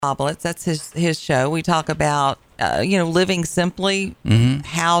Omelets. That's his show. We talk about living simply,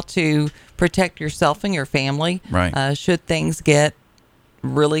 how to protect yourself and your family. Right. Should things get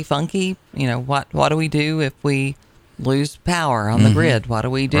really funky, what do we do if we lose power on the grid? What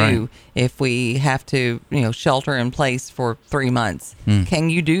do we do if we have to shelter in place for 3 months? Can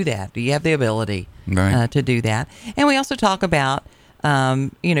you do that? Do you have the ability to do that? And we also talk about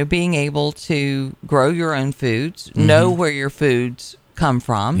being able to grow your own foods, know where your foods come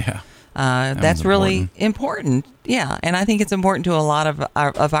from. Yeah. That's really important. Yeah. And I think it's important to a lot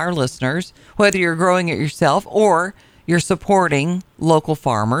of our listeners, whether you're growing it yourself or you're supporting local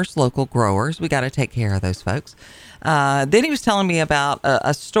farmers, local growers. We got to take care of those folks. Then he was telling me about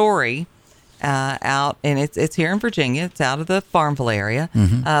a story out, and it's here in Virginia. It's out of the Farmville area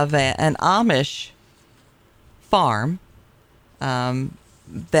of an Amish farm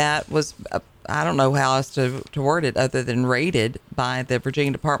that was, I don't know how else to word it other than raided by the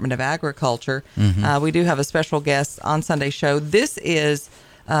Virginia Department of Agriculture. We do have a special guest on Sunday's show. This is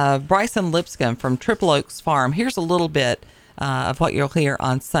Bryson Lipscomb from Triple Oaks Farm. Here's a little bit of what you'll hear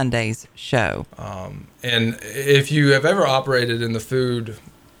on Sunday's show. And if you have ever operated in the food,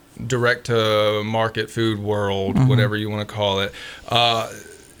 direct-to-market food world, whatever you want to call it,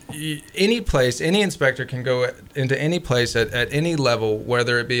 any place, any inspector can go into any place at any level,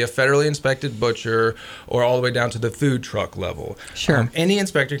 whether it be a federally inspected butcher or all the way down to the food truck level. Sure. Any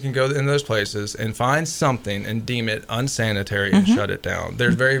inspector can go in those places and find something and deem it unsanitary and shut it down.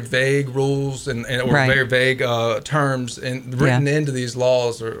 There's very vague rules or very vague terms written into these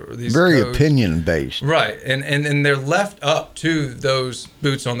laws or these very codes. Opinion based. Right. And they're left up to those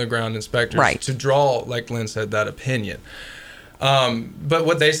boots on the ground inspectors to draw, like Lynn said, that opinion. But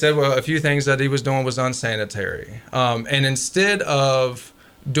what they said, a few things that he was doing was unsanitary. And instead of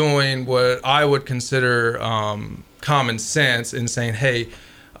doing what I would consider common sense in saying, hey...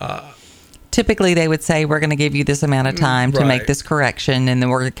 typically, they would say, we're going to give you this amount of time to make this correction, and then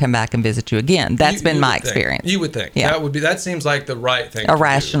we're going to come back and visit you again. That's been my experience. You would think. Yeah. That seems like the right thing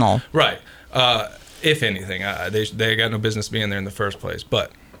Irrational. to do. Right. If anything, they got no business being there in the first place.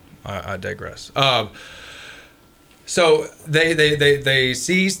 But I digress. So they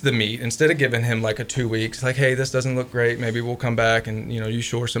seized the meat instead of giving him like a 2 weeks, like, hey, this doesn't look great. Maybe we'll come back and, you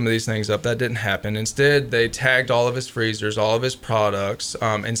shore some of these things up. That didn't happen. Instead, they tagged all of his freezers, all of his products,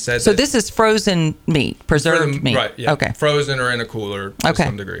 and said so this is frozen meat, preserved meat. Right, yeah. Okay. Frozen or in a cooler to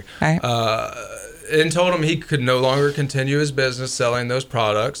some degree. All right. And told him he could no longer continue his business selling those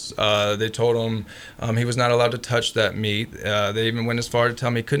products. They told him he was not allowed to touch that meat. They even went as far to tell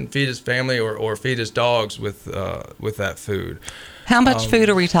him he couldn't feed his family or feed his dogs with that food. How much food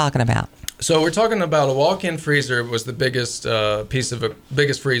are we talking about? So we're talking about a walk-in freezer was the biggest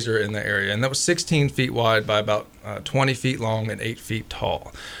biggest freezer in the area, and that was 16 feet wide by about 20 feet long and 8 feet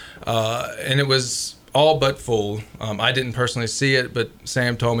tall. And it was all but full. I didn't personally see it, but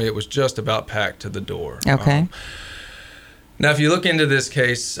Sam told me it was just about packed to the door. Okay. Now, if you look into this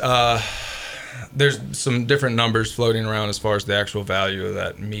case, there's some different numbers floating around as far as the actual value of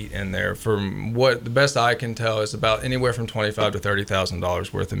that meat in there. From what the best I can tell is about anywhere from $25,000 to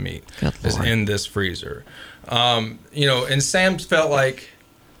 $30,000 worth of meat is in this freezer. And Sam felt like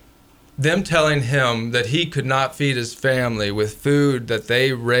them telling him that he could not feed his family with food that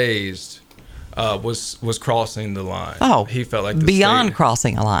they raised was crossing the line. Oh, he felt like beyond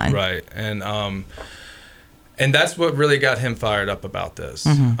crossing a line, right? And that's what really got him fired up about this.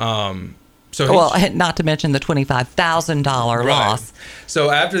 Not to mention the $25,000 loss.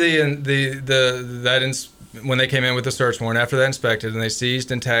 So after when they came in with the search warrant, after that inspected and they seized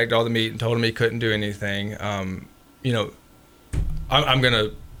and tagged all the meat and told him he couldn't do anything, I'm going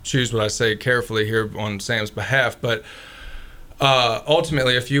to choose what I say carefully here on Sam's behalf, but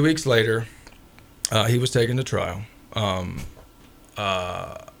ultimately a few weeks later. He was taken to trial.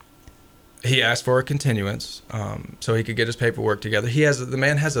 He asked for a continuance so he could get his paperwork together. The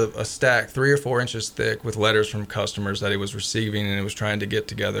man has a stack 3 or 4 inches thick with letters from customers that he was receiving and he was trying to get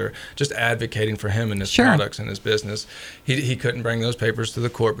together, just advocating for him and his products and his business. He couldn't bring those papers to the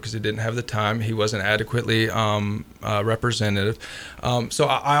court because he didn't have the time. He wasn't adequately representative. So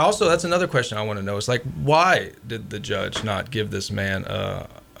I also, that's another question I want to know. Is like, why did the judge not give this man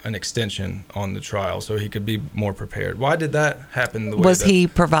an extension on the trial so he could be more prepared? Why did that happen the way Was he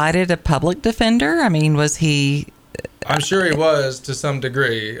provided a public defender? I mean, was he... I'm sure he was to some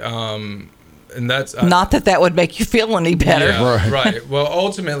degree. And that's... Not that would make you feel any better. Yeah, right. Well,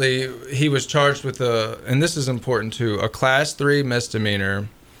 ultimately, he was charged with and this is important too, a Class 3 misdemeanor,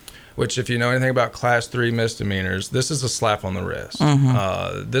 which if you know anything about Class 3 misdemeanors, this is a slap on the wrist.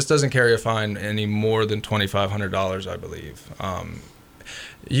 This doesn't carry a fine any more than $2,500, I believe.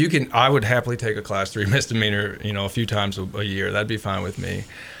 I would happily take a class 3 misdemeanor, a few times a year. That'd be fine with me.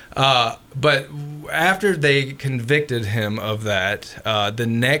 But after they convicted him of that, the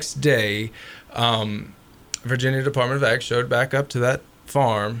next day, Virginia Department of Ag showed back up to that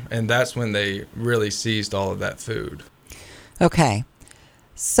farm, and that's when they really seized all of that food. Okay.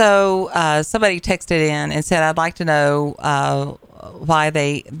 So somebody texted in and said, I'd like to know why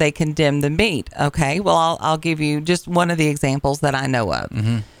they condemn the meat. Okay, well, I'll give you just one of the examples that I know of.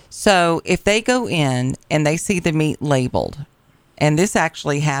 Mm-hmm. So if they go in and they see the meat labeled, and this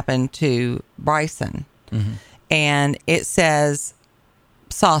actually happened to Bryson, mm-hmm. and it says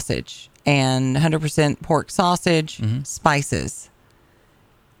sausage and 100% pork sausage, mm-hmm. spices,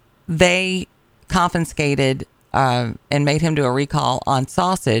 they confiscated and made him do a recall on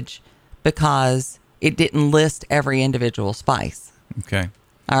sausage because it didn't list every individual spice. Okay.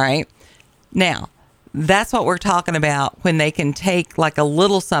 All right. Now, that's what we're talking about when they can take like a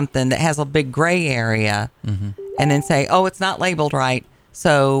little something that has a big gray area mm-hmm. and then say, oh, it's not labeled right,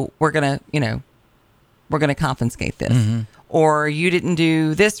 so we're going to confiscate this. Mm-hmm. Or you didn't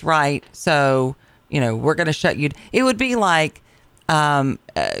do this right, so, we're going to shut you. It would be like going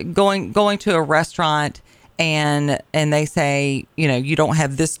to a restaurant and they say, you don't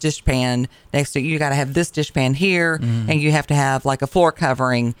have this dishpan next to you. You got to have this dishpan here, and you have to have like a floor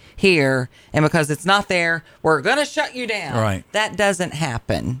covering here. And because it's not there, we're going to shut you down. Right. That doesn't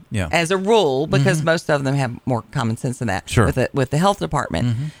happen as a rule, because mm-hmm. most of them have more common sense than that. Sure. With the health department.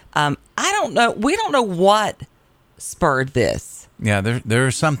 Mm-hmm. I don't know. We don't know what spurred this. Yeah,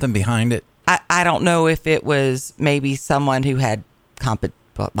 there's something behind it. I don't know if it was maybe someone who had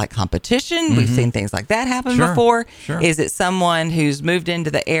competition. Mm-hmm. We've seen things like that happen before. Sure. Is it someone who's moved into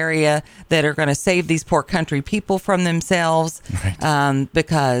the area that are going to save these poor country people from themselves? Right.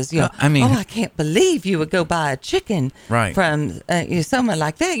 Because, I can't believe you would go buy a chicken from someone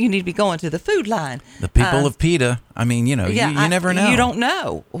like that. You need to be going to the food line. The people of PETA. You never know. You don't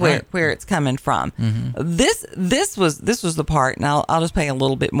know where it's coming from. Mm-hmm. This was the part, and I'll just play a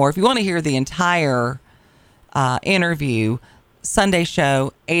little bit more. If you want to hear the entire interview, Sunday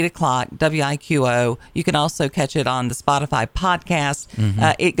show, 8 o'clock, WIQO. You can also catch it on the Spotify podcast.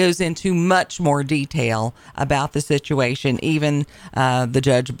 Mm-hmm. It goes into much more detail about the situation. Even the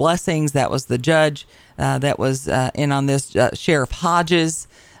judge Blessings, that was the judge that was in on this, Sheriff Hodges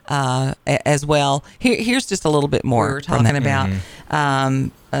as well. Here's just a little bit more. We were talking about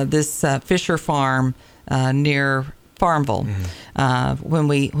this Fisher farm near Farmville. Mm-hmm.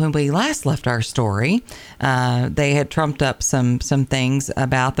 When we last left our story, they had trumped up some things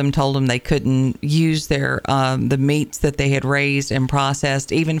about them, told them they couldn't use their the meats that they had raised and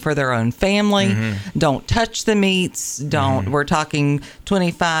processed, even for their own family. Mm-hmm. Don't touch the meats. Don't. Mm-hmm. We're talking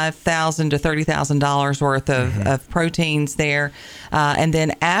 $25,000 to $30,000 worth of proteins there. And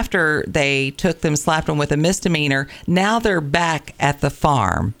then after they took them, slapped them with a misdemeanor, now they're back at the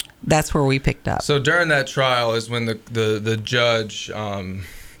farm. That's where we picked up. So during that trial is when the judge,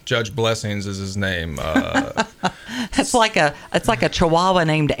 Judge Blessings is his name. It's like a Chihuahua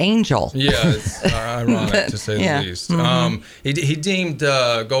named Angel. Yeah, it's ironic to say the least. Mm-hmm. He deemed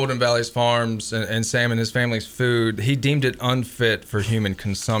Golden Valley's farms and Sam and his family's food. He deemed it unfit for human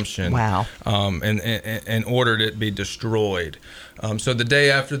consumption. Wow. And ordered it be destroyed. So the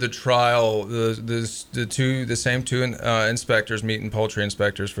day after the trial, the same two inspectors, meat and poultry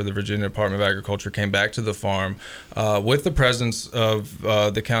inspectors for the Virginia Department of Agriculture, came back to the farm with the presence of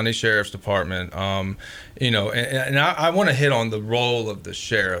the county sheriff's department. And I want to hit on the role of the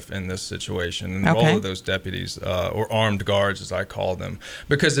sheriff in this situation, and the role of those deputies or armed guards, as I call them.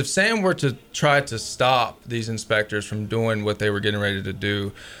 Because if Sam were to try to stop these inspectors from doing what they were getting ready to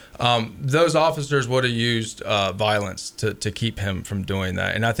do, those officers would have used violence to keep him from doing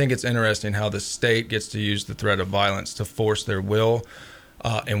that. And I think it's interesting how the state gets to use the threat of violence to force their will,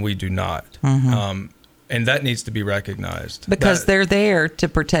 and we do not. Mm-hmm. And that needs to be recognized. Because they're there to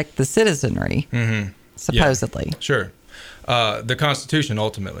protect the citizenry, supposedly. Yeah, sure. The Constitution,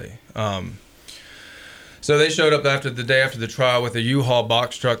 ultimately. So they showed up the day after the trial with a U-Haul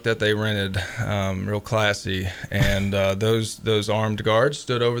box truck that they rented, real classy, and those armed guards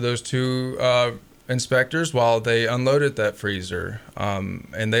stood over those two inspectors while they unloaded that freezer,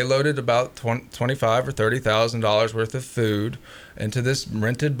 and they loaded about $25,000 or $30,000 worth of food into this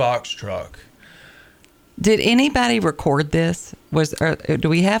rented box truck. Did anybody record this? Do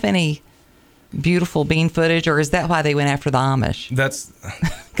we have any beautiful bean footage, or is that why they went after the Amish? That's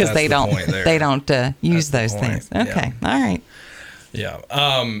because they don't use those things. Okay, all right. Yeah,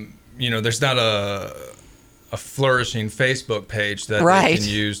 there's not a flourishing Facebook page that right. they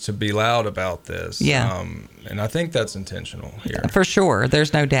can use to be loud about this. Yeah. And I think that's intentional here. For sure.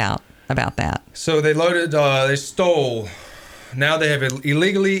 There's no doubt about that. So they they stole. Now they have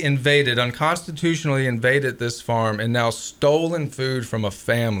illegally invaded, unconstitutionally invaded this farm and now stolen food from a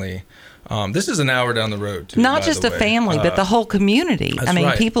family. This is an hour down the road, too. Not just a family, but the whole community. I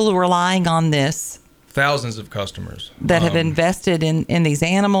mean, people who are relying on this. Thousands of customers. That have invested in these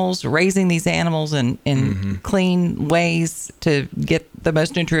animals, raising these animals in clean ways to get the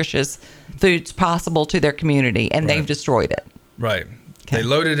most nutritious foods possible to their community, and they've destroyed it. Right. Okay. They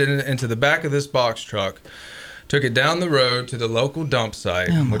loaded it into the back of this box truck, took it down the road to the local dump site,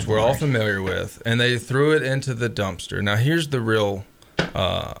 which we're all familiar with, and they threw it into the dumpster. Now, here's the real...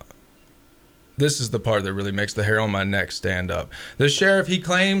 this is the part that really makes the hair on my neck stand up. The sheriff, he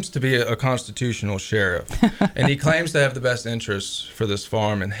claims to be a constitutional sheriff, and he claims to have the best interests for this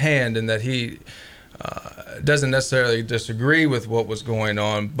farm in hand, and that he doesn't necessarily disagree with what was going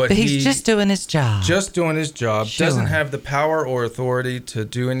on, but he's just doing his job. Just doing his job. Sure. Doesn't have the power or authority to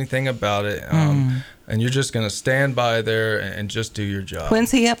do anything about it. And you're just going to stand by there and just do your job.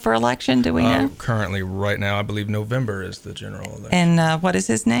 When's he up for election? Do we know? Currently, right now, I believe November is the general election. And what is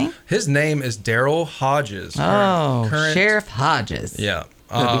his name? His name is Daryl Hodges. Current Sheriff Hodges. Yeah.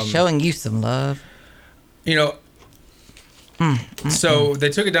 He'll be showing you some love. You know, so they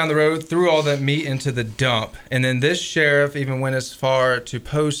took it down the road, threw all that meat into the dump, and then this sheriff even went as far to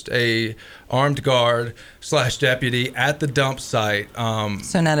post a armed guard / deputy at the dump site.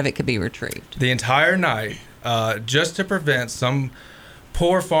 So none of it could be retrieved. The entire night, just to prevent some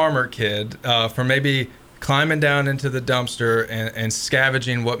poor farmer kid from maybe climbing down into the dumpster and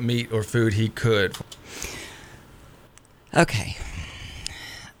scavenging what meat or food he could. Okay.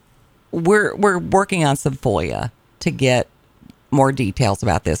 We're working on some FOIA to get more details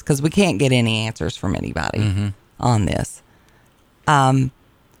about this because we can't get any answers from anybody on this.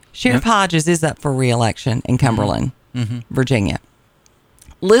 Sheriff Hodges is up for re-election in Cumberland, Virginia.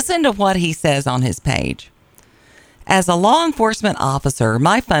 Listen to what he says on his page. As a law enforcement officer,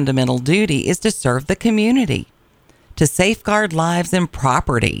 my fundamental duty is to serve the community, to safeguard lives and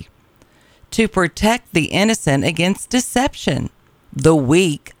property, to protect the innocent against deception, the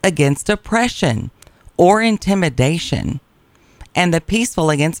weak against oppression or intimidation, and the peaceful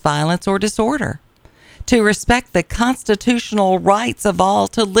against violence or disorder, to respect the constitutional rights of all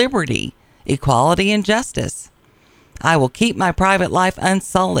to liberty, equality, and justice. I will keep my private life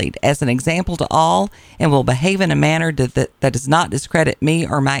unsullied as an example to all and will behave in a manner that does not discredit me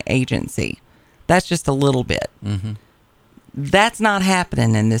or my agency. That's just a little bit. That's not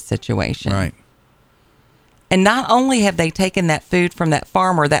happening in this situation. Right. And not only have they taken that food from that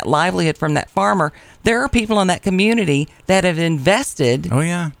farmer, that livelihood from that farmer, there are people in that community that have invested. Oh,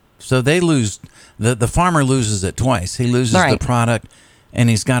 yeah. So they lose, the farmer loses it twice. He loses the product and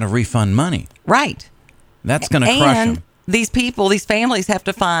he's got to refund money. Right. That's going to crush him. And these people, these families have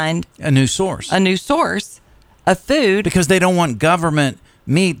to find a new source of food. Because they don't want government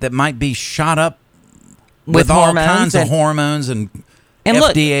meat that might be shot up with all kinds of hormones and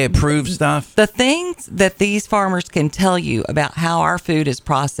FDA approved stuff. The things that these farmers can tell you about how our food is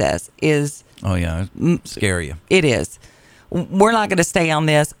processed is... Oh, yeah. Scare you. It is. We're not going to stay on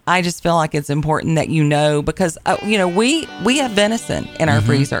this. I just feel like it's important that you know because, we have venison in our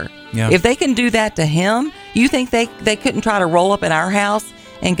freezer. Yeah. If they can do that to him, you think they couldn't try to roll up in our house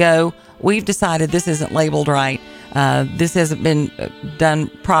and go, we've decided this isn't labeled right. This hasn't been done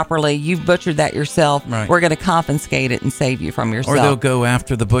properly. You've butchered that yourself. Right. We're going to confiscate it and save you from yourself. Or they'll go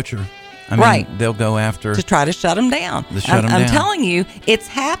after the butcher. I mean, they'll go after... To try to shut them down. I'm telling you, it's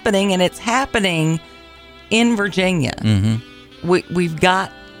happening, and it's happening in Virginia. We've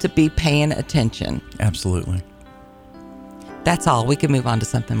got to be paying attention. Absolutely. That's all. We can move on to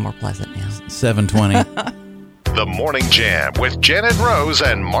something more pleasant now. 7:20. The Morning Jam with Janet Rose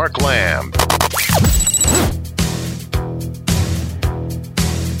and Mark Lamb.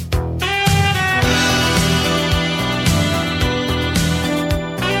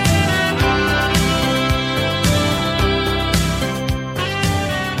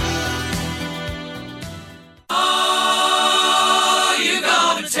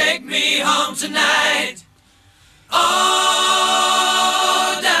 Tonight,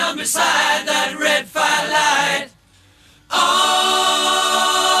 oh, down beside that red firelight,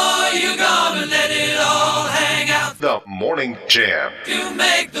 oh, you're gonna let it all hang out. The Morning Jam. You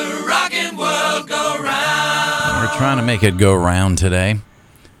make the rockin' world go round. We're trying to make it go round today.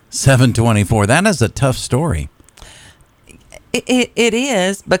 7:24. That is a tough story. It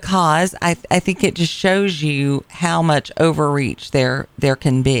is, because I think it just shows you how much overreach there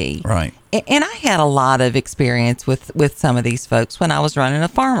can be. Right. And I had a lot of experience with some of these folks when I was running a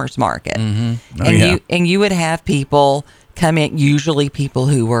farmer's market. Mm-hmm. And you would have people come in, usually people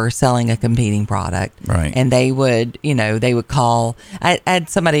who were selling a competing product. Right. And they would call. I had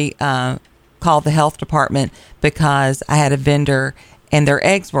somebody call the health department because I had a vendor and their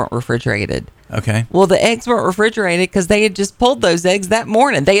eggs weren't refrigerated. Okay. Well, the eggs weren't refrigerated because they had just pulled those eggs that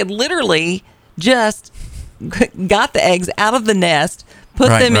morning. They had literally just got the eggs out of the nest, put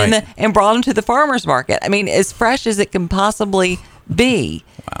them in and brought them to the farmer's market. I mean, as fresh as it can possibly be.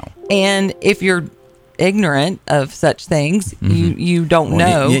 Wow. And if you're ignorant of such things, you don't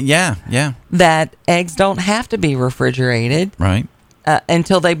know. Yeah. That eggs don't have to be refrigerated. Right.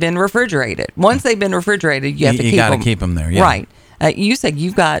 Until they've been refrigerated. Once they've been refrigerated, you have to keep them. You got to keep them there. Yeah. Right. You said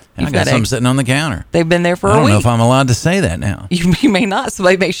you've got some sitting on the counter. They've been there for a week. I don't know if I'm allowed to say that now. You may not.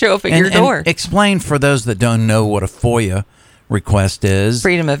 Somebody may show up at your door. And explain for those that don't know what a FOIA request is.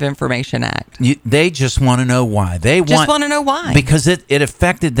 Freedom of Information Act. They just want to know why. They just want to know why. Because it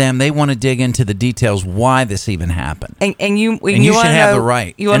affected them. They want to dig into the details why this even happened. And you should have the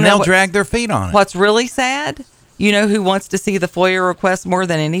right. And they'll drag their feet on it. What's really sad? You know who wants to see the FOIA request more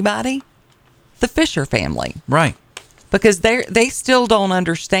than anybody? The Fisher family. Right. Because they still don't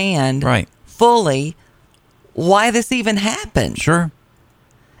understand fully why this even happened. Sure.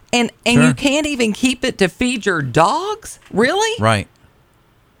 And you can't even keep it to feed your dogs? Really? Right.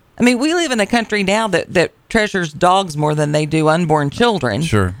 I mean, we live in a country now that treasures dogs more than they do unborn children.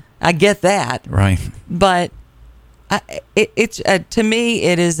 Sure. I get that. Right. But it's to me,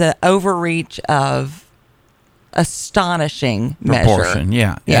 it is an overreach of astonishing proportion.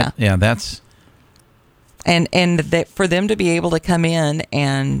 Measure. Yeah. That's. And that for them to be able to come in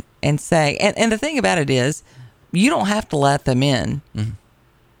and say, and the thing about it is, you don't have to let them in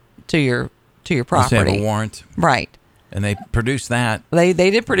to your property. They have a warrant, right? And they produced that. They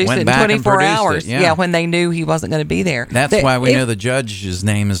did produce it in 24 hours. Yeah, when they knew he wasn't going to be there. That's why we know the judge's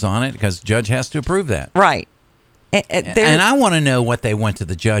name is on it, because the judge has to approve that. Right. And I want to know what they went to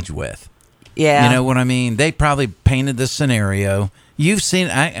the judge with. Yeah. You know what I mean? They probably painted this scenario. You've seen,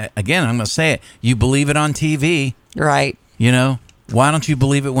 I'm going to say it, you believe it on TV. Right. You know, why don't you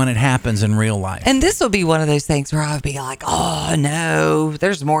believe it when it happens in real life? And this will be one of those things where I'll be like, oh, no,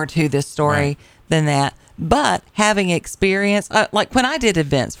 there's more to this story than that. But having experience, like when I did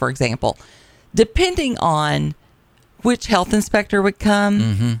events, for example, depending on which health inspector would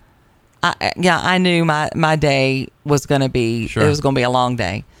come, I knew my day was going to be, it was going to be a long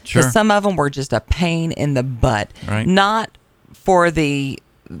day. Sure. Because some of them were just a pain in the butt. Right. Not for the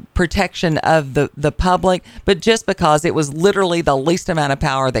protection of the public, but just because it was literally the least amount of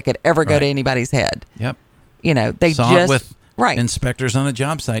power that could ever go to anybody's head. Yep. You know, they saw just it with inspectors on the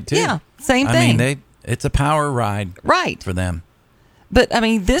job site too. Yeah, same thing. I mean, it's a power ride, for them. But I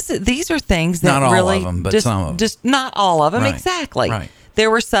mean, these are things that not all really of them, but just, some of them. Just not all of them, exactly. Right. There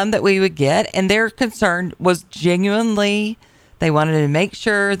were some that we would get, and their concern was genuinely. They wanted to make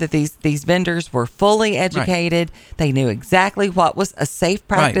sure that these vendors were fully educated. Right. They knew exactly what was a safe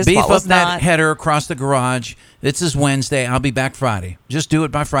practice, Beef what was up that not. header across the garage. This is Wednesday. I'll be back Friday. Just do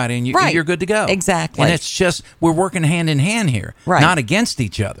it by Friday, and you're good to go. Exactly. And it's just, we're working hand in hand here, not against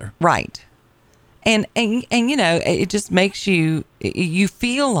each other. Right. And you know, it just makes you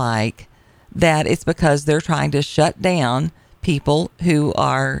feel like that it's because they're trying to shut down people who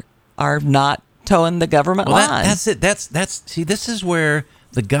are not towing the government line. That's it. That's see, this is where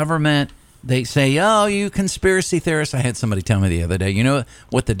the government, they say, oh, you conspiracy theorists. I had somebody tell me the other day, you know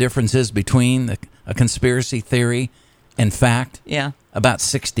what the difference is between a conspiracy theory and fact? Yeah. About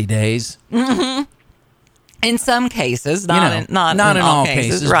 60 days. Mm-hmm. In some cases, not in all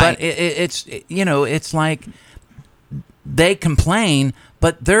cases, right. But it's you know, it's like they complain,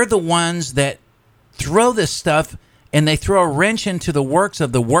 but they're the ones that throw this stuff. And they throw a wrench into the works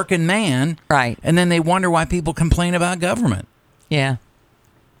of the working man. Right. And then they wonder why people complain about government. Yeah.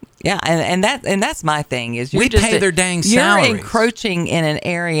 Yeah, and that's my thing is we pay their dang salaries. You're encroaching in an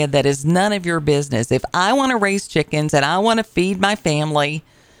area that is none of your business. If I want to raise chickens and I want to feed my family,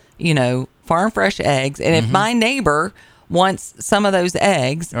 you know, farm fresh eggs, and if my neighbor wants some of those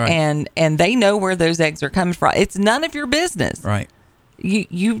eggs and they know where those eggs are coming from, it's none of your business. Right.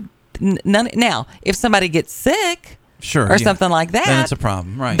 Now, if somebody gets sick, or something like that, then it's a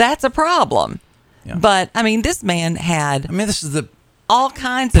problem, right? That's a problem. Yeah. But I mean, this man had. I mean, this is the all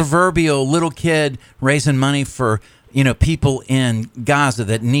kinds proverbial little kid raising money for people in Gaza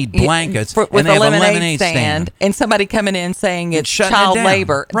that need blankets, with and they a have lemonade a lemonade stand. and somebody coming in saying it's shutting child it down.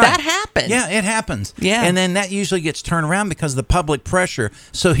 labor. Right. That happens. Yeah, it happens. Yeah. And then that usually gets turned around because of the public pressure.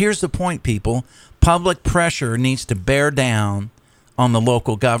 So here's the point, people. Public pressure needs to bear down on the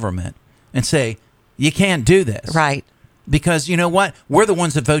local government and say, you can't do this. Right. Because you know what? We're the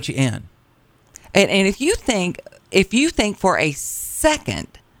ones that vote you in. And if you think for a second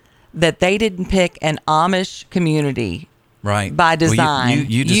that they didn't pick an Amish community Right. by design, Well, you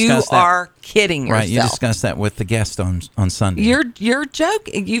you discussed that. are kidding yourself. Right. You discussed that with the guest on Sunday. You're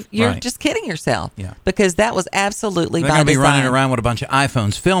joking. You're Right. just kidding yourself. Yeah. Because that was absolutely They're by going to be design. running around with a bunch of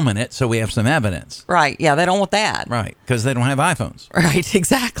iPhones filming it, so we have some evidence. Right. Yeah, they don't want that. Right. Because they don't have iPhones. Right,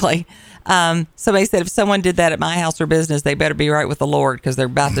 exactly. Somebody said if someone did that at my house or business, they better be right with the Lord because they're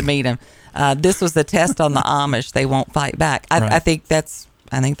about to meet him. This was the test on the Amish. They won't fight back. I think that's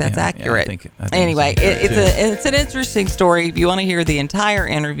accurate. I think anyway, it's it's an interesting story. If you want to hear the entire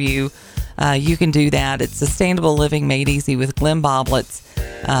interview, you can do that. It's Sustainable Living Made Easy with Glenn Boblitz.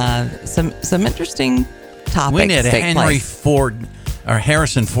 Some interesting topics. We need a take Henry place. Ford or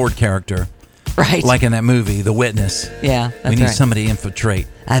Harrison Ford character, Right. like in that movie, The Witness. Yeah, that's we need right. somebody to infiltrate.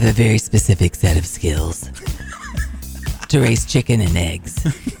 I have a very specific set of skills to raise chicken and eggs,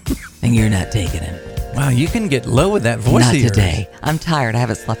 and you're not taking them. Wow, you can get low with that voice Not of yours. today. I'm tired. I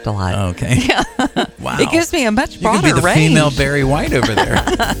haven't slept a lot. Okay. Yeah. Wow. It gives me a much You broader could be the range. female Barry White over there.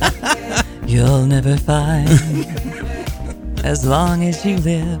 You'll never find as long as you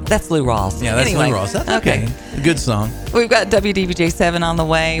live. That's Lou Rawls. Yeah, that's anyway, Lou Rawls. That's okay. A good song. We've got WDVJ7 on the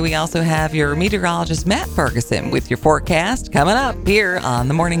way. We also have your meteorologist, Matt Ferguson, with your forecast coming up here on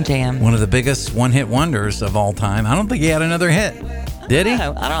The Morning Jam. One of the biggest one-hit wonders of all time. I don't think he had another hit. Did he? I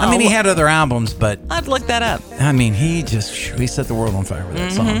don't know. I mean, he had other albums, but I'd look that up. I mean, he set the world on fire with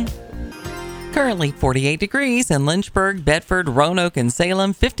that song. Currently 48 degrees in Lynchburg, Bedford, Roanoke, and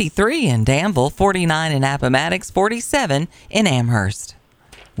Salem, 53 in Danville, 49 in Appomattox, 47 in Amherst.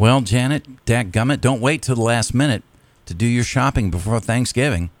 Well, Janet, dadgummit, don't wait till the last minute to do your shopping before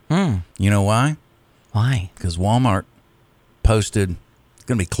Thanksgiving. You know why? Why? Because Walmart posted it's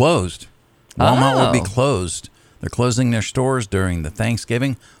going to be closed. Walmart will be closed. They're closing their stores during the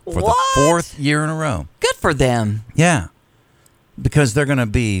Thanksgiving for the fourth year in a row. Good for them. Yeah, because they're going to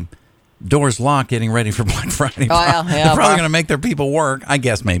be doors locked getting ready for Black Friday. Well, yeah, they're probably going to make their people work. I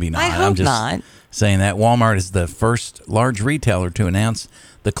guess maybe not. I hope I'm just not. saying that Walmart is the first large retailer to announce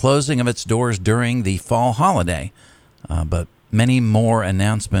the closing of its doors during the fall holiday. But many more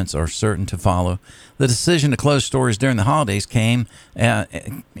announcements are certain to follow. The decision to close stores during the holidays came,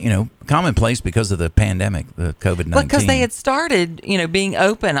 commonplace because of the pandemic, the COVID-19. Because they had started, being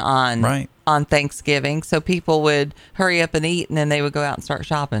open on Thanksgiving, so people would hurry up and eat, and then they would go out and start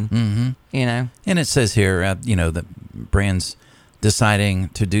shopping. Mm-hmm. And it says here, that brands deciding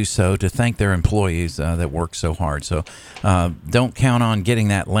to do so to thank their employees that work so hard. So don't count on getting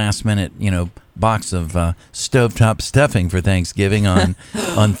that last minute, box of stovetop stuffing for Thanksgiving on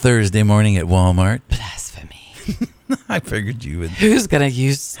Thursday morning at Walmart. Blasphemy. I figured you would. Who's going to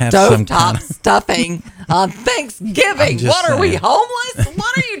use Have some stovetop kind of- stuffing on Thanksgiving? just What are we, saying. homeless?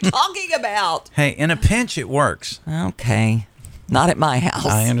 What are you talking about? Hey, in a pinch, it works. Okay. Not at my house.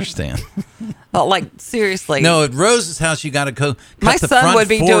 I understand. Oh, like, seriously. No, at Rose's house, you got to go cut My the son front would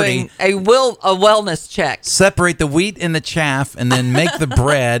be 40, doing a wellness check. separate the wheat and the chaff, and then make the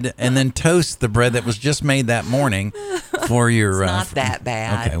bread, and then toast the bread that was just made that morning for your... It's not that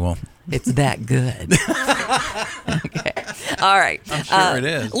bad. Okay, well... It's that good. Okay. All right. I'm sure it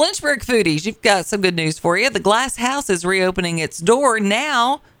is. Lynchburg Foodies, you've got some good news for you. The Glass House is reopening its door,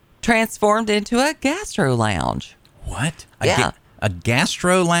 now transformed into a gastro lounge. What? Yeah. A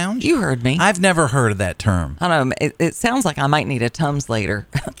gastro lounge? You heard me. I've never heard of that term. I don't know. It sounds like I might need a Tums later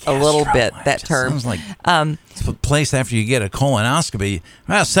a little bit, Gastro that lounge. It term. sounds like it's a place after you get a colonoscopy.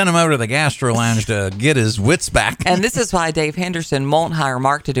 Well, send him over to the gastro lounge to get his wits back. And this is why Dave Henderson won't hire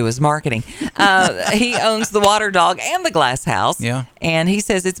Mark to do his marketing. He owns the Water Dog and the Glass House. Yeah. And he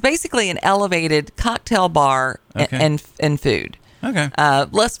says it's basically an elevated cocktail bar Okay. and food. Okay.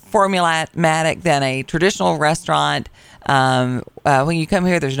 Less formulatic than a traditional restaurant. When you come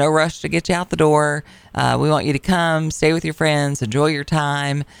here, there's no rush to get you out the door. We want you to come, stay with your friends, enjoy your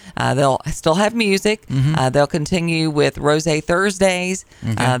time. They'll still have music. They'll continue with Rosé Thursdays.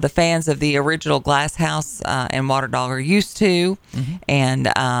 Okay. The fans of the original Glass House and Water Dog are used to, and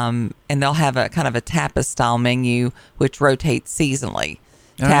they'll have a kind of a tapas style menu which rotates seasonally.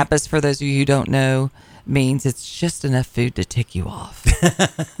 All right. Tapas, for those of you who don't know, means it's just enough food to tick you off.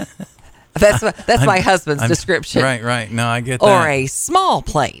 That's my husband's description. Right. No, I get that. Or a small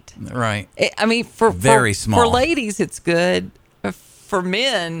plate. Right. I mean, for Very small. For ladies, it's good. For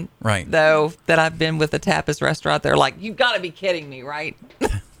men, right, though, that I've been with a tapas restaurant, they're like, "You've got to be kidding me, right?"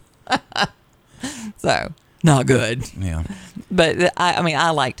 So not good. Yeah. But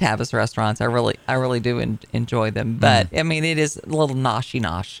I like tapas restaurants. I really do enjoy them. But I mean, it is a little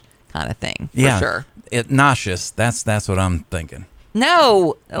nosh kind of thing for sure. Nauseous. That's what I'm thinking.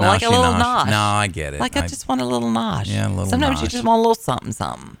 No, like a little nosh. No, I get it. Like I just want a little nosh. Yeah, a little Sometimes nosh. you just want a little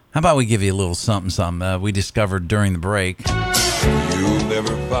something. How about we give you a little something? We discovered during the break. You'll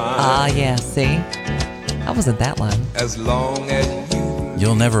never find. Yeah. See, I wasn't that low. As long as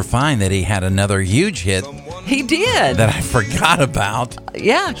You'll never find that he had another huge hit He did. that I forgot about.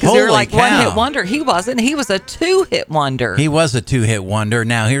 Yeah, because they were Holy like cow. one-hit wonder. He wasn't. He was a two-hit wonder. He was a 2-hit wonder.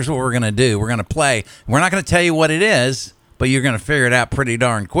 Now, here's what we're going to do. We're going to play. We're not going to tell you what it is, but you're going to figure it out pretty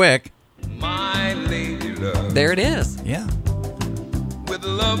darn quick. my lady love, There it is. Yeah. with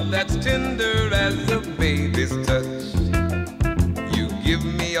love that's tender as a baby's touch, you give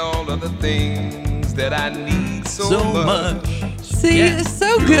me all of the things that I need so much. See, Yeah. it's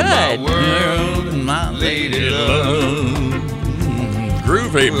so You're good. my world, My lady love.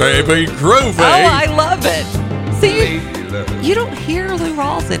 Groovy, baby, groovy. Oh, I love it. See, Lady love. you don't hear Lou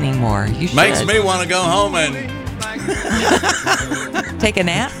Rawls anymore. You should. Makes me want to go home and Take a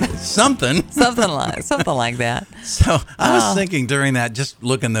nap. something. something like that. So I was thinking during that, just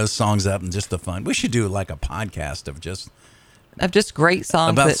looking those songs up and just the fun. We should do like a podcast of just Great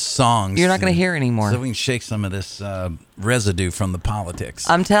songs about that songs you're not going to hear anymore. so we can shake some of this residue from the politics.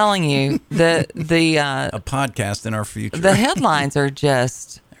 I'm telling you, a podcast in our future. the headlines are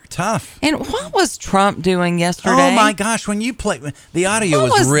just. They're tough. And what was Trump doing yesterday? Oh my gosh! When you play, the audio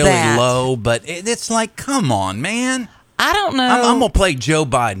What was was really that? low, but it's like, come on, man. I don't know. I'm gonna play Joe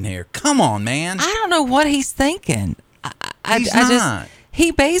Biden here. Come on, man. I don't know what he's thinking. He's not.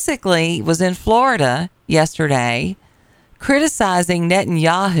 He basically was in Florida yesterday criticizing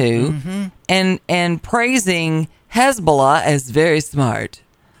Netanyahu and praising Hezbollah as very smart.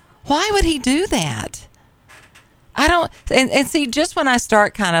 Why would he do that? I don't and see, just when I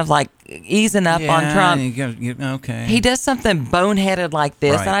start kind of like easing up on Trump, okay. he does something boneheaded like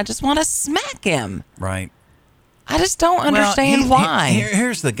this, Right. and I just want to smack him. Right. I just don't understand why.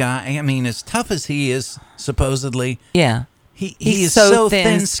 Here's the guy. I mean, as tough as he is, supposedly, Yeah. he He's is so so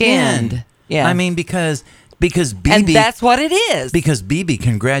thin-skinned. thin-skinned. Yeah. I mean, because Bibi, And that's what it is. because Bibi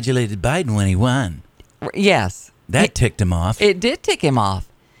congratulated Biden when he won. Yes. That ticked him off. It did tick him off.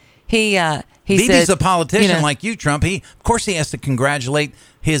 He Bibi's said, a politician you know, like you, Trump. Of course, he has to congratulate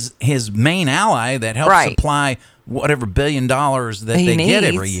his main ally that helps Right. supply whatever $1 billion that He they get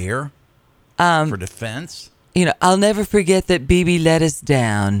needs. every year for defense. I'll never forget that Bibi let us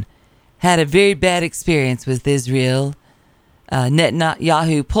down. Had a very bad experience with Israel.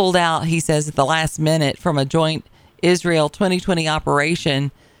 Netanyahu pulled out, he says, at the last minute from a joint Israel 2020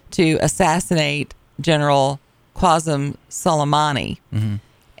 operation to assassinate General Qasem Soleimani. Mm-hmm.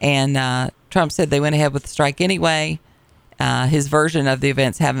 And Trump said they went ahead with the strike anyway. His version of the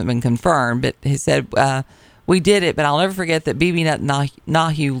events haven't been confirmed, but he said, we did it, but I'll never forget that Bibi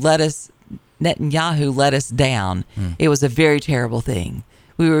Netanyahu let us down. It was a very terrible thing.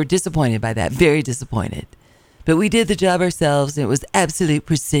 We were disappointed by that, very disappointed. But we did the job ourselves, and it was absolute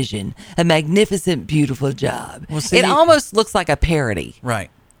precision. A magnificent, beautiful job. Well, see, it almost looks like a parody. Right.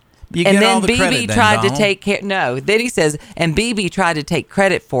 You And get all then the credit, Bibi then, tried to Donald. take care. No, then he says, and Bibi tried to take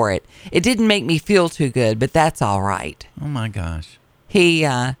credit for it. It didn't make me feel too good, but that's all right. Oh my gosh. He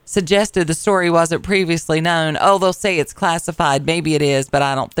suggested the story wasn't previously known. Oh, they'll say it's classified. Maybe it is, but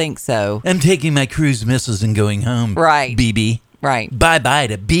I don't think so. I'm taking my cruise missiles and going home. Right. Bibi. Right. Bye bye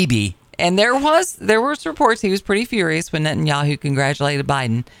to Bibi. And there was reports he was pretty furious when Netanyahu congratulated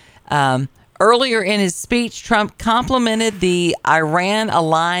Biden. Earlier in his speech, Trump complimented the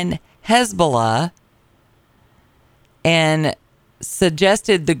Iran-aligned Hezbollah and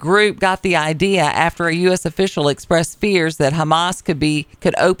suggested the group got the idea after a U.S. official expressed fears that Hamas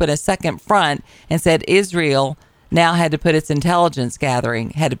could open a second front, and said Israel now had to put its intelligence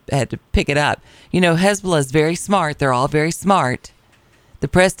gathering, had to pick it up. Hezbollah is very smart. They're all very smart. The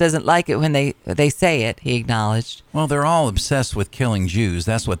press doesn't like it when they say it, he acknowledged. Well, they're all obsessed with killing Jews.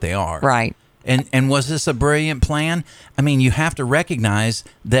 That's what they are. Right. And was this a brilliant plan? I mean, you have to recognize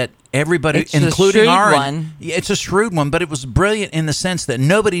that everybody, It's a including shrewd our, one. Yeah, it's a shrewd one, but it was brilliant in the sense that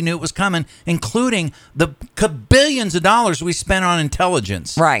nobody knew it was coming, including the billions of dollars we spent on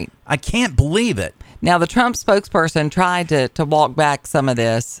intelligence. Right. I can't believe it. Now, the Trump spokesperson tried to walk back some of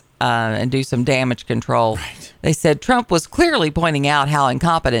this. and do some damage control. Right. They said Trump was clearly pointing out how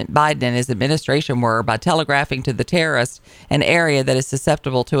incompetent Biden and his administration were by telegraphing to the terrorists an area that is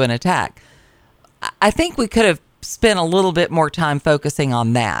susceptible to an attack. I think we could have spent a little bit more time focusing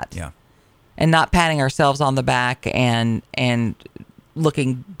on that. Yeah. And not patting ourselves on the back and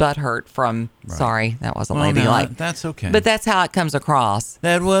looking butthurt from, sorry, that wasn't ladylike. No, that's okay. But that's how it comes across.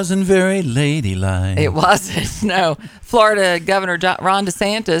 That wasn't very ladylike. It wasn't. No. Florida Governor Ron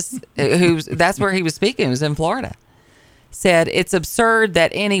DeSantis, that's where he was speaking, was in Florida, said it's absurd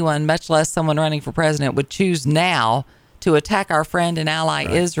that anyone, much less someone running for president, would choose now to attack our friend and ally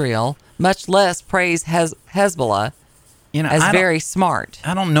Israel, much less praise Hezbollah as very smart.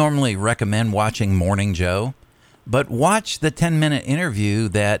 I don't normally recommend watching Morning Joe, but watch the 10-minute interview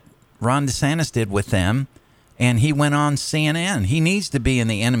that Ron DeSantis did with them, and he went on CNN. He needs to be in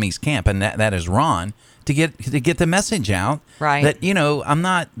the enemy's camp, and that is Ron, to get the message out. Right. That, I'm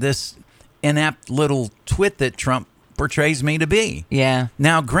not this inept little twit that Trump portrays me to be. Yeah.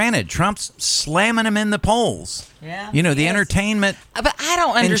 Now, granted, Trump's slamming him in the polls. Yeah. The entertainment. But I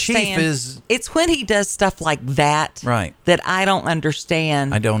don't understand. It's when he does stuff like that that I don't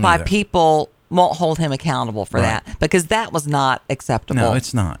understand why people won't hold him accountable for that, because that was not acceptable. No,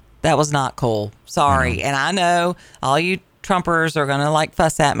 it's not. That was not cool. Sorry. And I know all you Trumpers are going to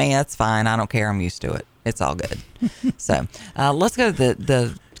fuss at me. That's fine. I don't care. I'm used to it. It's all good. So let's go to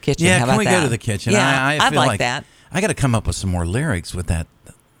the kitchen. Yeah, How can about we that? go to the kitchen? Yeah, I I'd feel like that. I got to come up with some more lyrics with that.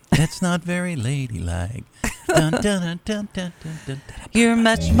 It's not very ladylike. Dun, dun, dun, dun, dun, dun, dun. You're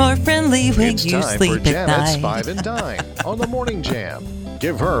much more friendly when It's you time sleep for at Janet's night. 5 and Dine on the Morning Jam.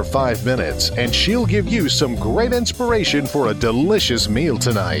 Give her 5 minutes, and she'll give you some great inspiration for a delicious meal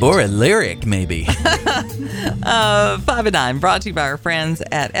tonight. Or a lyric, maybe. 5 and Dine, brought to you by our friends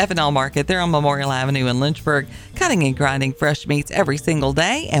at F&L Market. They're on Memorial Avenue in Lynchburg, cutting and grinding fresh meats every single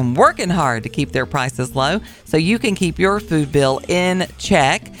day and working hard to keep their prices low so you can keep your food bill in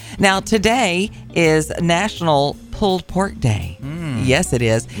check. Now, today is National Pulled Pork Day. Yes, it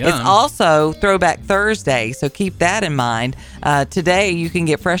is. Yum. It's also Throwback Thursday, so keep that in mind. Today, you can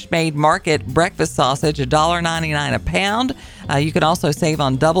get fresh-made market breakfast sausage, $1.99 a pound. You can also save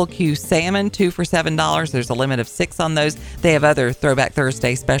on Double Q salmon, 2 for $7. There's a limit of 6 on those. They have other Throwback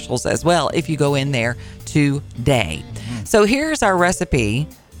Thursday specials as well if you go in there today. So here's our recipe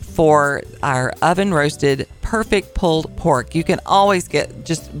for our oven-roasted, perfect pulled pork. You can always get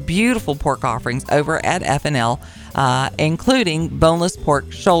just beautiful pork offerings over at F&L, including boneless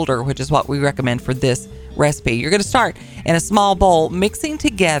pork shoulder, which is what we recommend for this recipe. You're going to start in a small bowl, mixing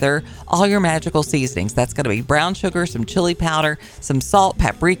together all your magical seasonings. That's going to be brown sugar, some chili powder, some salt,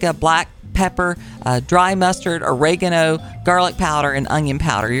 paprika, black pepper, dry mustard, oregano, garlic powder, and onion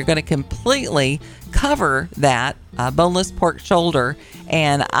powder. You're going to completely cover that boneless pork shoulder,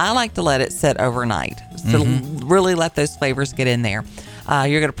 and I like to let it sit overnight to really let those flavors get in there.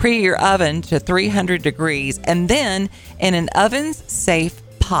 You're going to preheat your oven to 300 degrees, and then in an oven-safe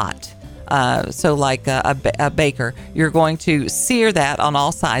pot, so like a baker, you're going to sear that on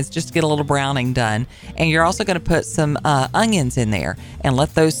all sides just to get a little browning done. And you're also going to put some onions in there and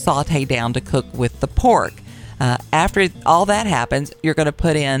let those saute down to cook with the pork. After all that happens, you're going to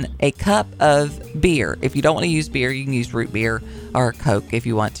put in a cup of beer. If you don't want to use beer, you can use root beer or Coke if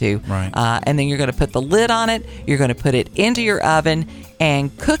you want to. Right. And then you're going to put the lid on it. You're going to put it into your oven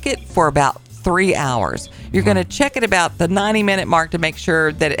and cook it for about 3 hours. You're going to check it about the 90-minute mark to make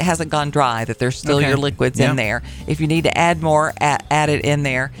sure that it hasn't gone dry, that there's still your liquids in there. If you need to add more, add it in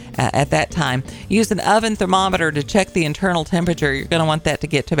there at that time. Use an oven thermometer to check the internal temperature. You're going to want that to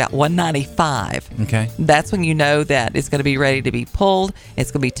get to about 195. Okay. That's when you know that it's going to be ready to be pulled.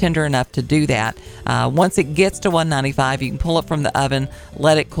 It's going to be tender enough to do that. Once it gets to 195, you can pull it from the oven,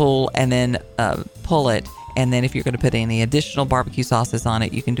 let it cool, and then pull it. And then if you're going to put any additional barbecue sauces on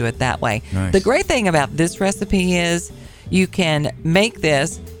it, you can do it that way. Nice. The great thing about this recipe is you can make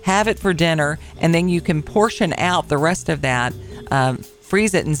this, have it for dinner, and then you can portion out the rest of that,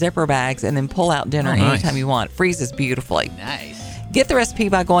 freeze it in zipper bags, and then pull out dinner anytime you want. Freezes beautifully. Nice. Get the recipe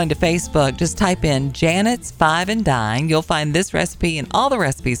by going to Facebook. Just type in Janet's 5 and Dine. You'll find this recipe and all the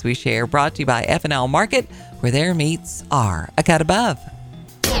recipes we share, brought to you by F&L Market, where their meats are a cut above.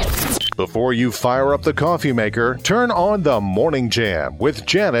 Before you fire up the coffee maker, turn on the Morning Jam with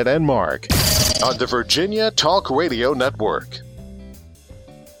Janet and Mark on the Virginia Talk Radio Network.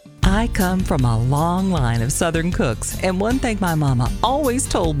 I come from a long line of Southern cooks, and one thing my mama always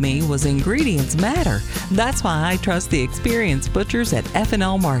told me was ingredients matter. That's why I trust the experienced butchers at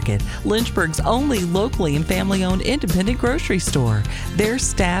F&L Market, Lynchburg's only locally and family-owned independent grocery store. Their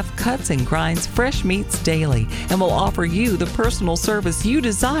staff cuts and grinds fresh meats daily and will offer you the personal service you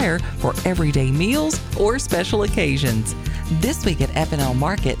desire for everyday meals or special occasions. This week at F&L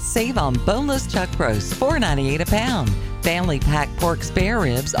Market, save on boneless chuck roast, $4.98 a pound. Family pack pork spare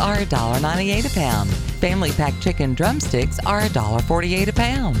ribs are $1.98 a pound. Family pack chicken drumsticks are $1.48 a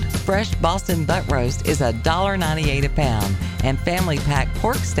pound. Fresh Boston butt roast is $1.98 a pound. And family pack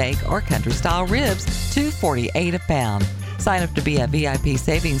pork steak or country style ribs, $2.48 a pound. Sign up to be a VIP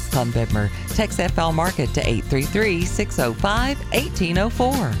Savings Club member. Text FL Market to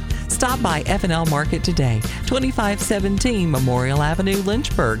 833-605-1804. Stop by F&L Market today, 2517 Memorial Avenue,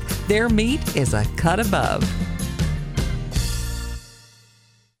 Lynchburg. Their meat is a cut above.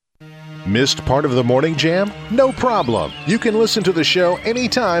 Missed part of the Morning Jam? No problem. You can listen to the show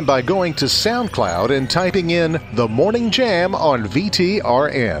anytime by going to SoundCloud and typing in The Morning Jam on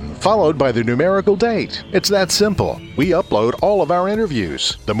VTRN, followed by the numerical date. It's that simple. We upload all of our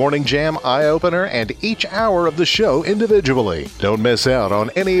interviews, The Morning Jam Eye-Opener, and each hour of the show individually. Don't miss out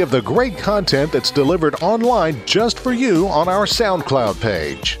on any of the great content that's delivered online just for you on our SoundCloud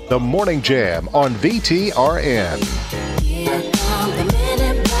page. The Morning Jam on VTRN.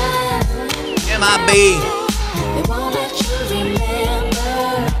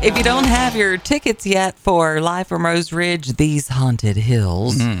 If you don't have your tickets yet for Live from Rose Ridge, These Haunted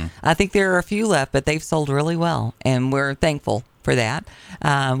Hills, I think there are a few left, but they've sold really well, and we're thankful for that.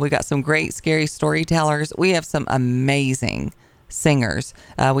 We got some great scary storytellers. We have some amazing singers.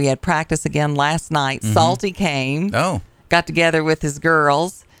 We had practice again last night. Salty came, got together with his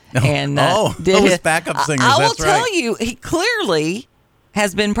girls, and did his backup singers. I will tell you, he clearly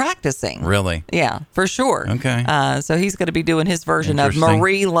has been practicing. Really? Yeah, for sure. Okay. So he's going to be doing his version of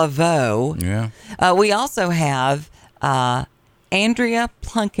Marie Laveau. Yeah. We also have Andrea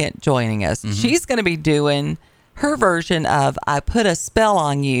Plunkett joining us. She's going to be doing her version of I Put a Spell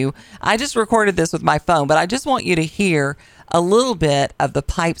on You. I just recorded this with my phone, but I just want you to hear a little bit of the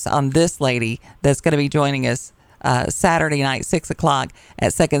pipes on this lady that's going to be joining us Saturday night, 6 o'clock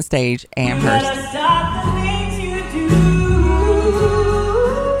at Second Stage Amherst.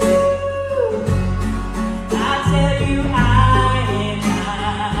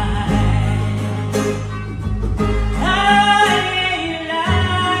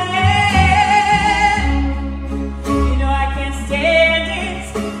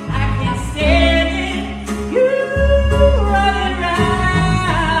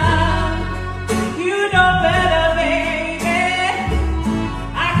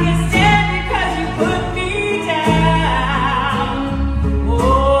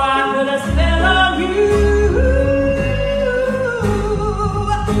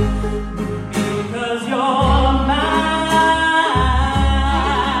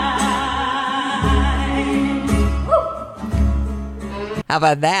 How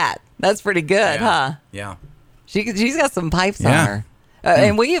about that? That's pretty good, huh? Yeah. She's got some pipes on her.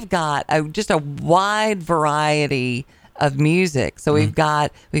 And we have got just a wide variety of music. So we've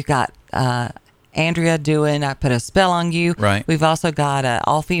got Andrea doing I Put a Spell on You. Right. We've also got an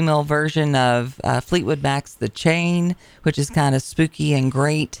all-female version of Fleetwood Mac's The Chain, which is kind of spooky and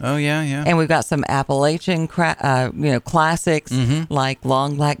great. Oh, yeah, yeah. And we've got some Appalachian classics like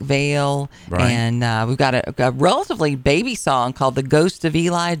Long Black Veil. Right. And we've got a relatively baby song called The Ghost of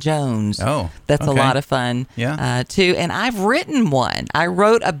Eli Jones. Oh, that's okay. a lot of fun too. And I've written one. I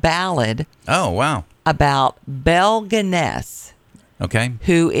wrote a ballad. Oh, wow. About Belle Gunness. Okay.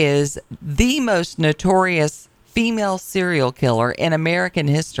 Who is the most notorious female serial killer in American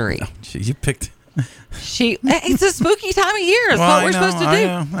history. Oh, you picked... It's a spooky time of year. It's what we're supposed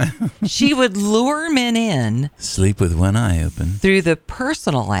to do. She would lure men in. Sleep with one eye open. Through the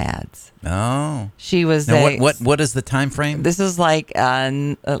personal ads. Oh. She was now, what is the time frame? This is like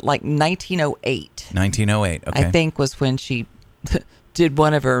 1908. 1908, okay. I think was when she... did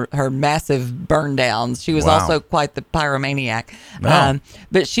one of her massive burn downs. She was also quite the pyromaniac.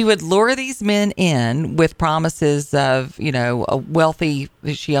 But she would lure these men in with promises of, a wealthy,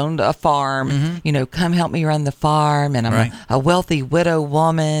 she owned a farm, come help me run the farm. And I'm a wealthy widow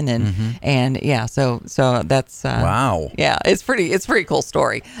woman. And so that's, wow. Yeah, it's pretty cool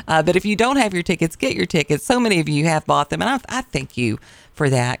story. But if you don't have your tickets, get your tickets. So many of you have bought them. And I thank you for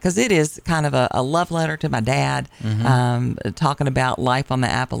that, because it is kind of a love letter to my dad, talking about life on the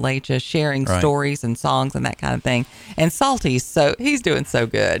Appalachia, sharing stories and songs and that kind of thing. And Salty's, so he's doing so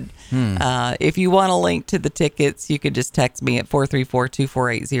good. If you want a link to the tickets, you could just text me at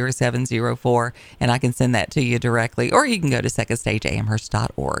 434-248-0704, and I can send that to you directly, or you can go to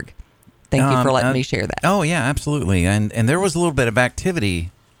secondstageamherst.org. Thank you for letting me share that. Oh, yeah, absolutely. And there was a little bit of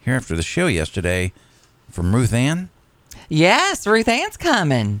activity here after the show yesterday from Ruth Ann. Yes, Ruth Ann's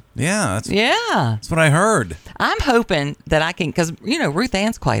coming. Yeah, that's what I heard. I'm hoping that I can, because, Ruth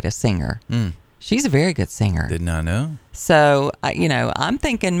Ann's quite a singer. She's a very good singer. Did not know. So, I'm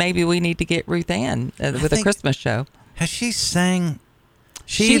thinking maybe we need to get Ruth Ann with a Christmas show. Has she sang?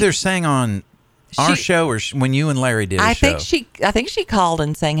 She either sang on our show or when you and Larry did a show. I think she called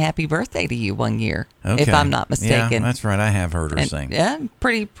and sang "Happy Birthday" to you one year, if I'm not mistaken. Yeah, that's right. I have heard her sing. Yeah,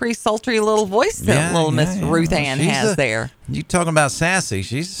 pretty sultry little voice that little Miss Ruth Ann has there. You talking about sassy?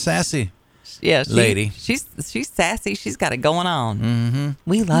 She's a sassy lady. She's sassy. She's got it going on. Mm-hmm.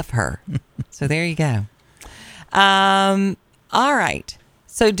 We love her. So there you go. All right.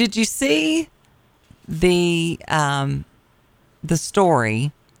 So did you see the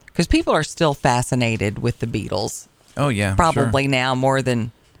story? Because people are still fascinated with the Beatles. Oh, yeah. Probably now more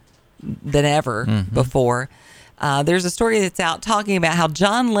than ever before. There's a story that's out talking about how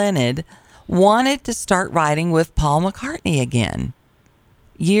John Lennon wanted to start writing with Paul McCartney again,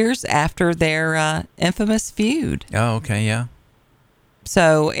 years after their infamous feud. Oh, okay, yeah.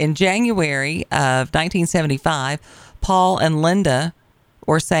 So in January of 1975, Paul and Linda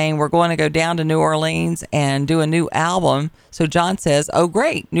were saying, we're going to go down to New Orleans and do a new album. So John says, oh,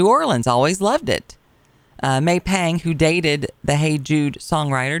 great. New Orleans, always loved it. May Pang, who dated the Hey Jude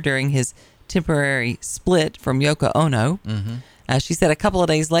songwriter during his temporary split from Yoko Ono, she said a couple of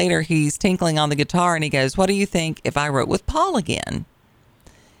days later, he's tinkling on the guitar and he goes, what do you think if I wrote with Paul again?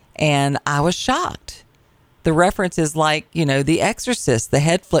 And I was shocked. The reference is like, The Exorcist, the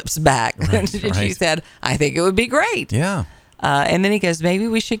head flips back. Right. She said, I think it would be great. Yeah. And then he goes, maybe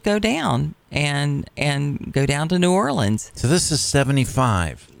we should go down and go down to New Orleans. So this is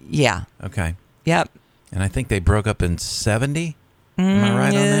 75. Yeah. Okay. Yep. And I think they broke up in 70. Am I right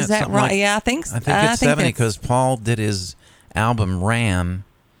on that? Is that Something right? Yeah, I think so. I think it's 70 because Paul did his album Ram,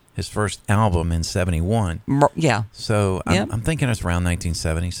 his first album, in 71. Yeah. So I'm thinking it's around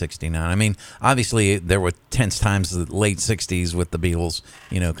 1970, 69. I mean, obviously there were tense times the late 60s with the Beatles,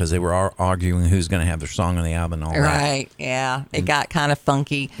 because they were arguing who's going to have their song on the album and all that. Right, yeah. It got kind of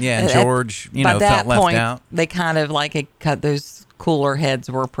funky. Yeah, and George, by that felt left point, out. They kind of those cooler heads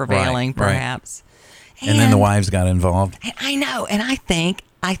were prevailing, perhaps. Right. And then the wives got involved. I know, and I think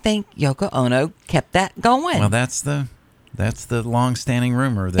Yoko Ono kept that going. Well, that's the long-standing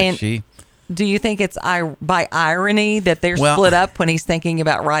rumor that she. Do you think it's by irony that they're split up when he's thinking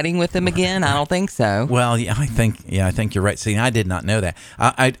about writing with them again? I don't think so. Well, I think you're right. See, I did not know that.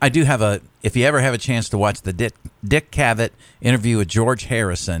 I do have if you ever have a chance to watch the Dick Cavett interview with George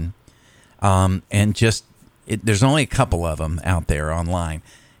Harrison, and there's only a couple of them out there online.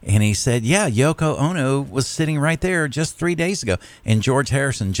 And he said, yeah, Yoko Ono was sitting right there just 3 days ago. And George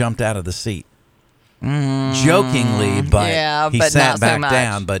Harrison jumped out of the seat. Jokingly, but he sat back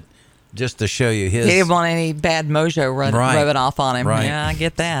down. But just to show you his... He didn't want any bad mojo rubbing off on him. Right. Yeah, I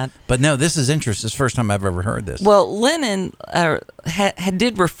get that. But no, this is interesting. It's the first time I've ever heard this. Well, Lennon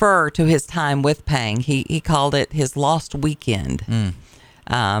did refer to his time with Pang. He called it his lost weekend.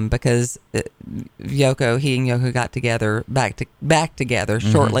 Because he and Yoko got together back together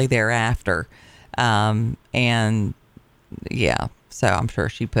shortly thereafter, and so I'm sure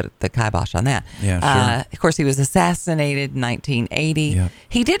she put the kibosh on that. Yeah, sure. Of course, he was assassinated in 1980. Yep.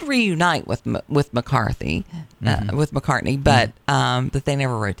 He did reunite with McCartney, but they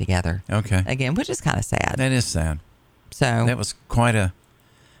never wrote together. Okay, again, which is kind of sad. That is sad. So that was quite a.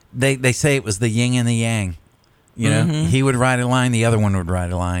 They say it was the yin and the yang. He would write a line, the other one would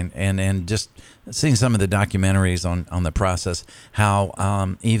write a line, and just seeing some of the documentaries on the process,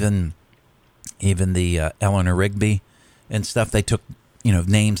 how even the Eleanor Rigby and stuff, they took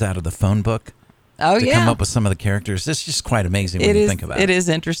names out of the phone book to come up with some of the characters. It's just quite amazing when you think about it. It is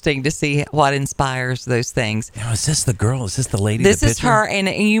interesting to see what inspires those things. Now, is this the girl? Is this the lady? This is her, and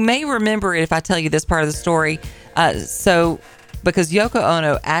you may remember it if I tell you this part of the story. Because Yoko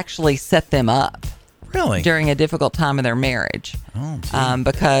Ono actually set them up. Really? During a difficult time of their marriage. Oh,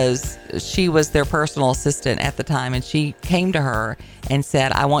 because she was their personal assistant at the time, and she came to her and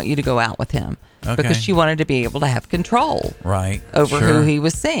said, I want you to go out with him. Okay. Because she wanted to be able to have control over who he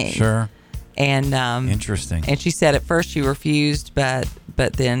was seeing. Sure. And interesting. And she said at first she refused, but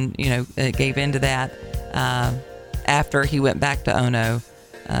then, gave in to that. after he went back to Ono,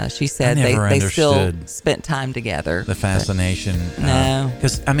 she said I never they still understood spent time together. the fascination. No.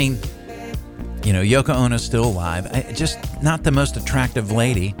 Because, I mean, Yoko Ono's still alive. Just not the most attractive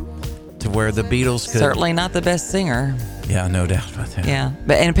lady to where the Beatles could... Certainly not the best singer. Yeah, no doubt about that. Yeah,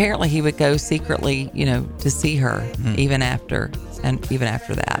 and apparently he would go secretly, to see her even after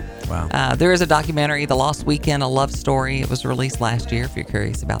that. Wow. There is a documentary, The Lost Weekend, a love story. It was released last year, if you're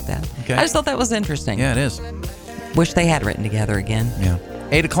curious about that. Okay. I just thought that was interesting. Yeah, it is. Wish they had written together again. Yeah.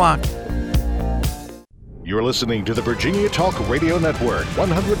 8 o'clock. You're listening to the Virginia Talk Radio Network,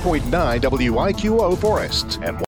 100.9 WIQO Forest and